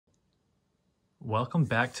Welcome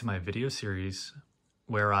back to my video series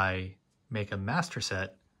where I make a master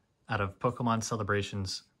set out of Pokemon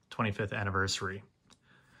Celebrations 25th anniversary.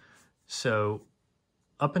 So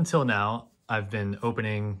up until now, I've been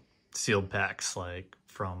opening sealed packs like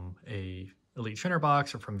from a Elite Trainer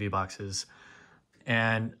box or from V-Boxes.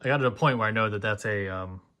 And I got to a point where I know that that's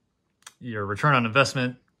your return on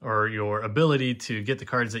investment or your ability to get the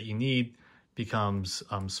cards that you need becomes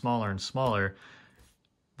smaller and smaller.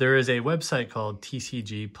 There is a website called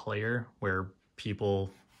TCG Player where people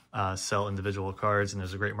sell individual cards, and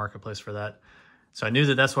there's a great marketplace for that. So I knew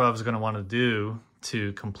that that's what I was going to want to do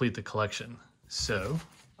to complete the collection. So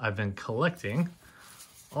I've been collecting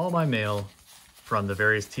all my mail from the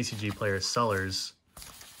various TCG Player sellers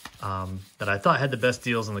that I thought had the best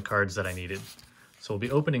deals on the cards that I needed. So we'll be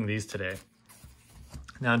opening these today.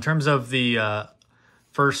 Now in terms of the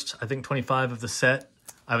first, I think 25 of the set,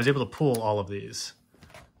 I was able to pull all of these.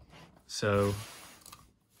 So,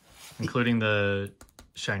 including the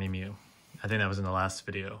Shiny Mew. I think that was in the last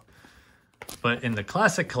video. But in the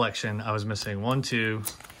classic collection, I was missing 1, 2,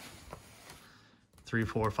 3,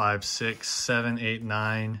 4, 5, 6, 7, 8,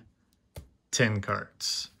 9, 10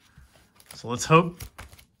 cards. So let's hope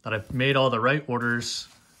that I've made all the right orders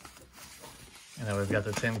and that we've got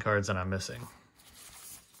the 10 cards that I'm missing.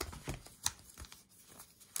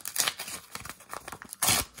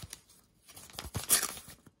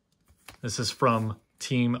 This is from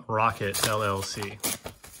Team Rocket LLC.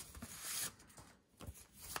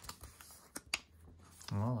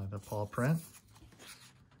 Oh, like the paw print.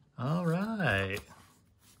 All right.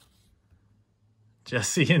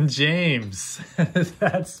 Jesse and James.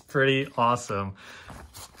 That's pretty awesome.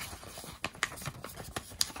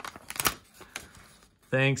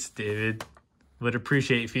 Thanks, David. Would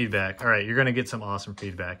appreciate feedback. All right, you're going to get some awesome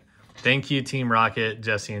feedback. Thank you, Team Rocket,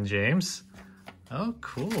 Jesse and James. Oh,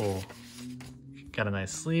 cool. Got a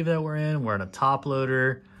nice sleeve that we're in. We're in a top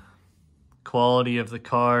loader. Quality of the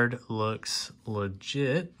card looks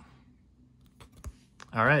legit.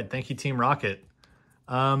 All right, thank you, Team Rocket.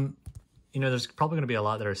 You know, there's probably going to be a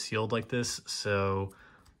lot that are sealed like this, so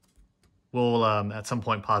we'll at some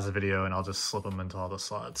point pause the video and I'll just slip them into all the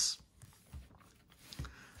slots.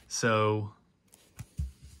 So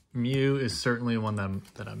Mew is certainly one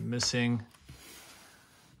that I'm missing.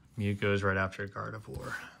 Mew goes right after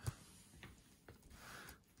Gardevoir.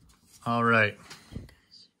 All right.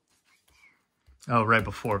 Oh, right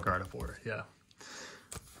before Gardevoir, yeah.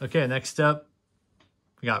 Okay, next up,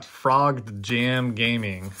 we got Frog the Jam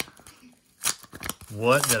Gaming.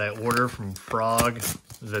 What did I order from Frog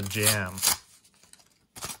the Jam?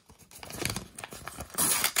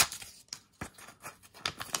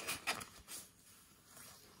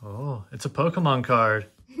 Oh, it's a Pokemon card.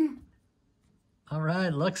 All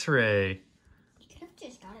right, Luxray. You could have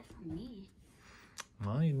just got it from me.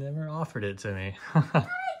 Well, you never offered it to me. All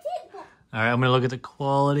right, I'm going to look at the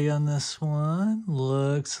quality on this one.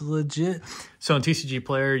 Looks legit. So in TCG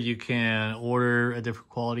Player, you can order at different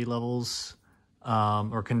quality levels,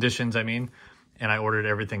 or conditions, I mean. And I ordered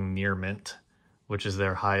everything near mint, which is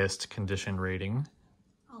their highest condition rating.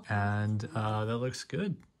 Okay. And that looks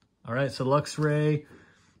good. All right, so Luxray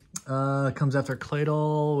comes after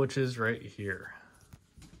Claydol, which is right here.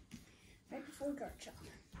 Right before Garchomp.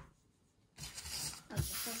 That's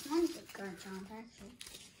the first one with Garchomp, actually.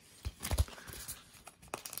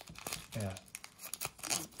 Yeah.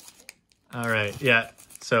 All right, yeah.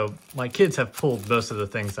 So my kids have pulled most of the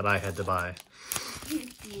things that I had to buy. Yeah.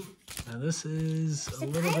 Now this is a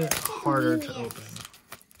little bit harder to open.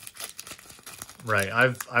 Right,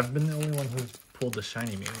 I've been the only one who's pulled the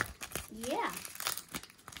Shiny Mew. Yeah.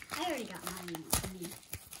 I already got mine.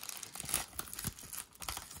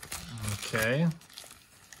 Okay.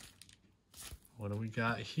 What do we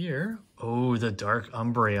got here? Oh, the Dark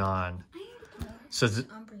Umbreon. So the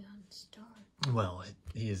Umbreon's dark. Well,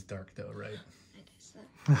 he is dark though, right? I guess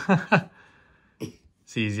so.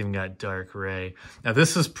 See, he's even got Dark Ray. Now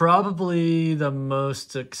this is probably the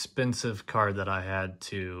most expensive card that I had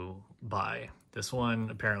to buy. This one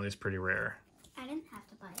apparently is pretty rare. I didn't have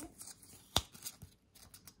to buy it.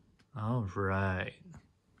 All right.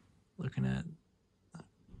 Looking at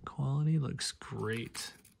quality, looks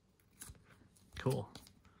great. Cool.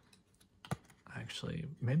 Actually,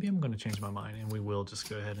 maybe I'm going to change my mind and we will just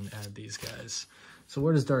go ahead and add these guys. So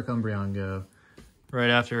where does Dark Umbreon go? Right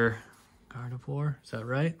after Gardevoir, is that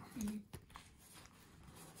right? Mm-hmm.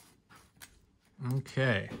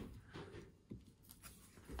 Okay.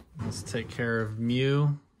 Let's take care of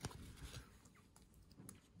Mew.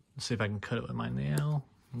 Let's see if I can cut it with my nail.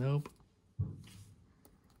 Nope.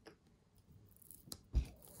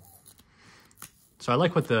 So So I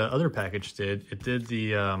like what the other package did. It did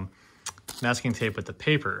the masking tape with the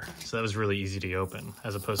paper, so that was really easy to open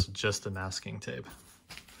as opposed to just the masking tape.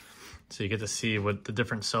 So you get to see what the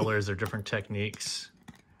different sellers, their different techniques.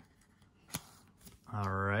 All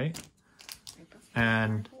right.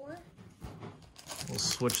 And we'll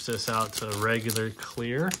switch this out to regular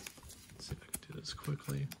clear. Let's see if I can do this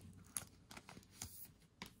quickly.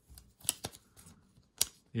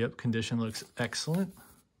 Yep, condition looks excellent.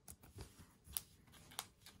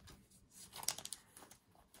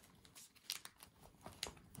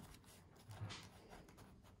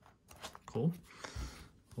 Cool.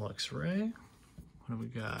 Luxray. What do we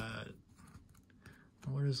got?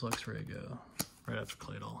 Where does Luxray go? Right after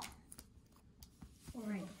Claydol.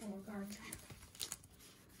 Right before Garchomp.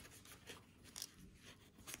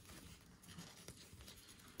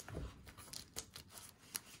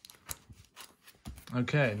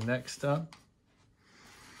 Okay, next up,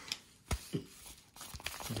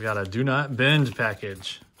 we got a Do Not Binge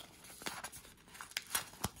package.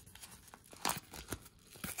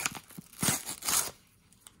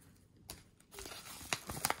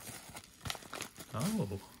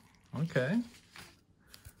 Oh, okay.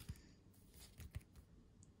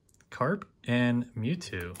 Carp and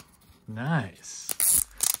Mewtwo. Nice.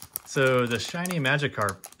 So the shiny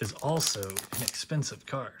Magikarp is also an expensive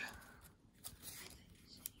card.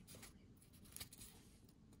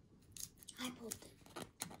 I pulled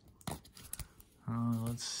it. Oh,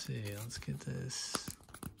 let's see. Let's get this.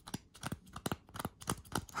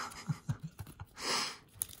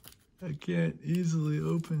 I can't easily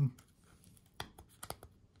open.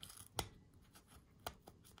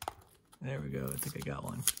 There we go. I think I got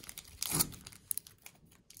one.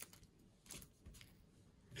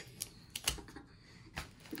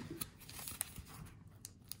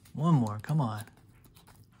 One more. Come on.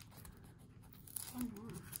 One more.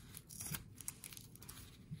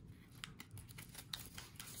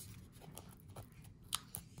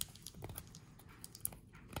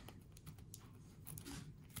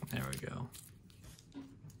 There we go.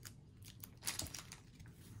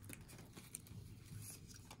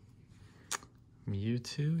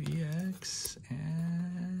 Mewtwo EX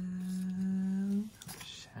and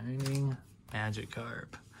Shining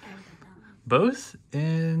Magikarp. Both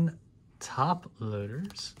in top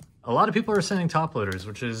loaders. A lot of people are sending top loaders,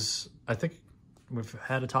 which is, I think we've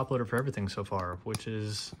had a top loader for everything so far, which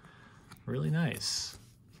is really nice.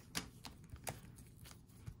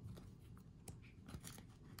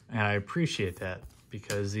 And I appreciate that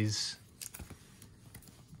because these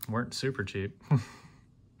weren't super cheap.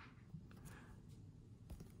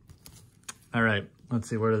 All right, let's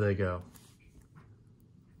see, where do they go?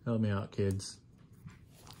 Help me out, kids.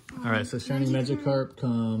 All right, so Shiny Magikarp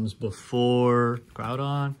comes before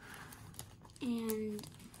Groudon. And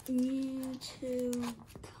Mewtwo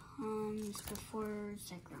comes before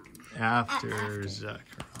Zekrom. After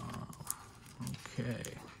Zekrom. Okay.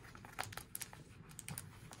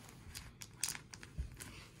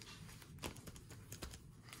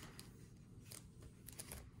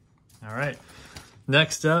 All right.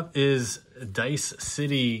 Next up is Dice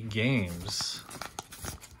City Games.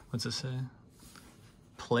 What's it say?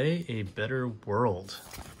 Play a better world.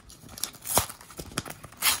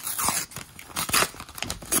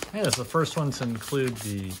 Yeah, it's the first one to include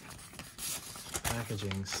the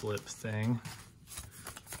packaging slip thing.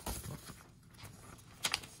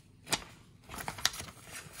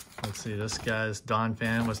 Let's see, this guy's Don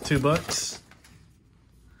Fan was $2.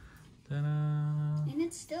 Ta-da. And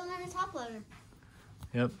it's still not a top loader.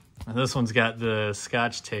 Yep, and this one's got the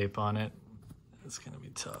Scotch tape on it. It's gonna be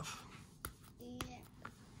tough. Yeah.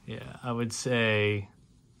 Yeah, I would say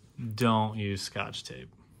don't use Scotch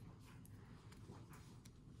tape.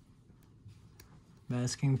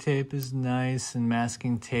 Masking tape is nice, and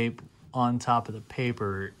masking tape on top of the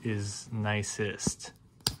paper is nicest.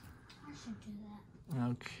 I should do that.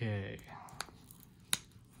 Okay.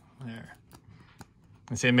 There.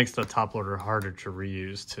 And see, it makes the top loader harder to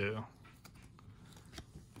reuse too.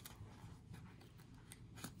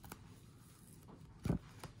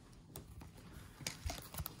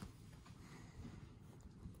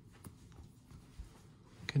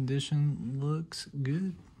 Condition looks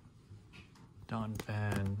good. Don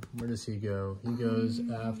Fan, where does he go? He goes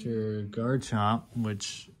after Garchomp,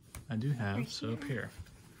 which I do have, so up here.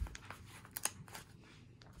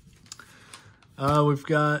 We've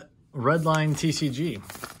got Redline TCG.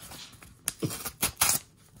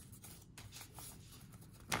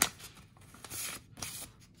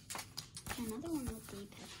 Another one with the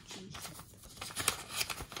packaging slip.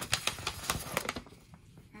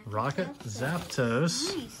 Rocket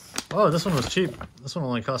Zapdos. Nice. Oh, this one was cheap. This one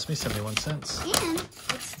only cost me 71 cents. And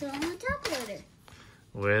it's still on the top loader.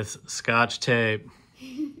 With Scotch tape.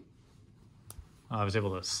 Oh, I was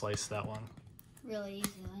able to slice that one. Really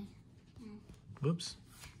easily. Whoops.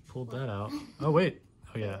 Pulled that out. Oh, wait.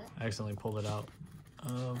 Oh, yeah. I accidentally pulled it out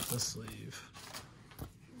of the sleeve.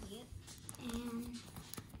 Yep. And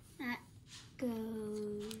that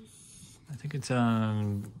goes... I think it's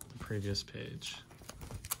on the previous page.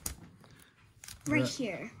 Right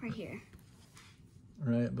here. Right here.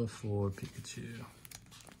 Right before Pikachu.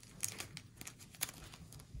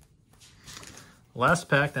 Last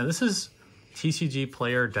pack. Now, this is TCG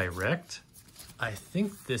Player Direct. I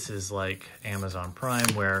think this is like Amazon Prime,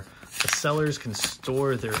 where the sellers can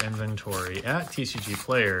store their inventory at TCG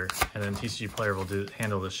Player, and then TCG Player will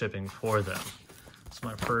handle the shipping for them. It's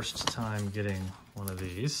my first time getting one of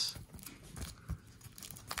these.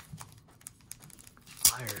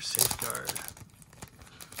 Fire Safeguard.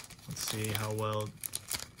 Let's see how well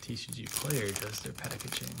TCG Player does their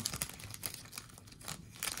packaging.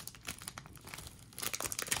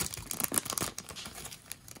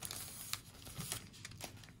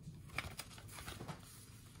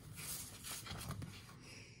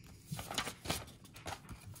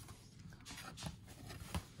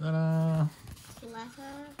 Ta-da!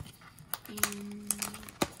 And...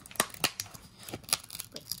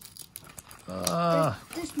 Wait.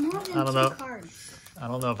 There's more than I don't know. 2 cards. I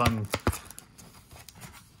don't know if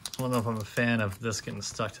I'm a fan of this getting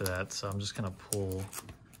stuck to that, so I'm just gonna pull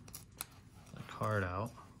the card out.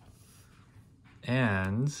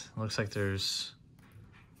 And looks like there's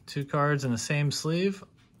 2 cards in the same sleeve.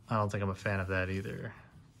 I don't think I'm a fan of that either.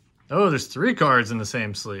 Oh, there's 3 cards in the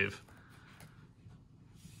same sleeve.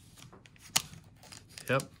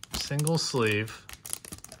 Yep, single sleeve,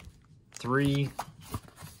 3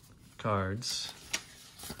 cards.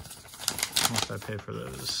 How much did I pay for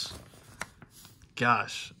those?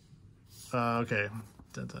 Gosh. Okay.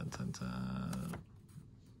 Dun, dun, dun, dun.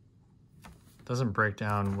 Doesn't break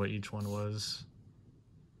down what each one was.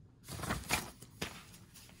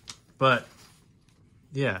 But,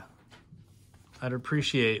 yeah. I'd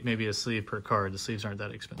appreciate maybe a sleeve per card. The sleeves aren't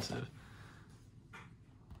that expensive.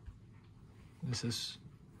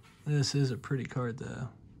 This is a pretty card, though.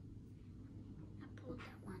 I pulled that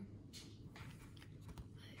one.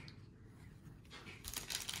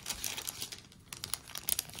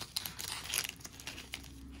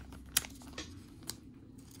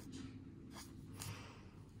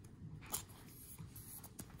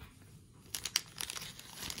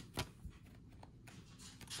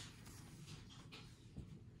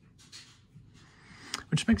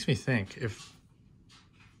 Which makes me think, if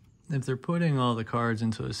they're putting all the cards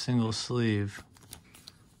into a single sleeve,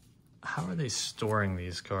 how are they storing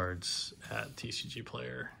these cards at TCG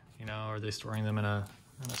Player? You know, are they storing them in a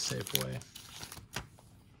safe way?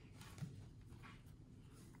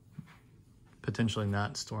 Potentially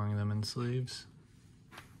not storing them in sleeves.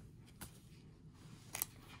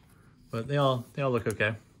 But they all look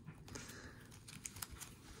okay.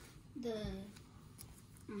 The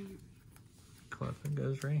Cleffa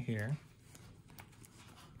goes right here.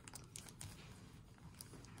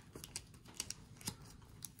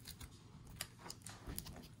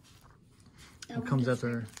 What comes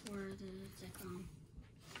after? For the Zekrom.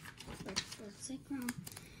 For the Zekrom.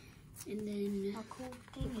 And then A cool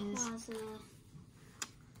thing is, Plaza.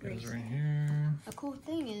 Goes right here. a cool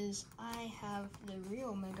thing is, I have the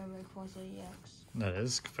real Mega Rayquaza EX. That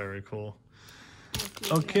is very cool.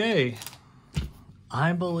 Okay.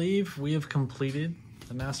 I believe we have completed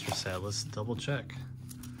the master set. Let's double check.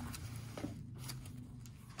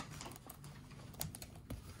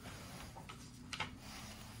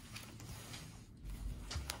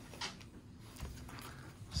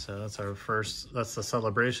 So that's our first, that's the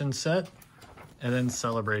Celebration set. And then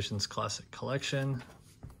Celebrations Classic Collection.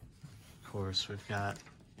 Of course, we've got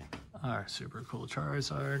our super cool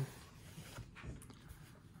Charizard.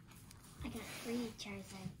 I got 3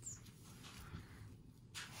 Charizards.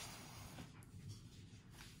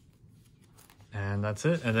 And that's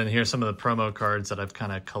it. And then here's some of the promo cards that I've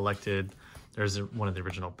kind of collected. There's one of the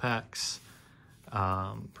original packs,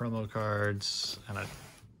 promo cards, and I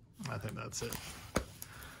think that's it.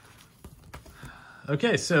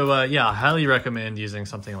 Okay, so yeah, I highly recommend using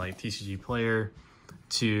something like TCG Player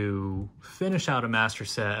to finish out a master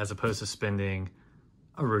set as opposed to spending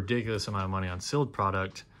a ridiculous amount of money on sealed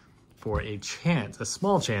product for a chance, a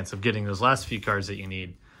small chance of getting those last few cards that you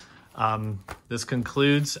need. This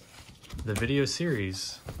concludes the video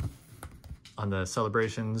series on the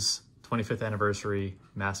Celebrations 25th Anniversary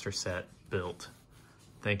Master Set build.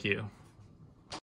 Thank you.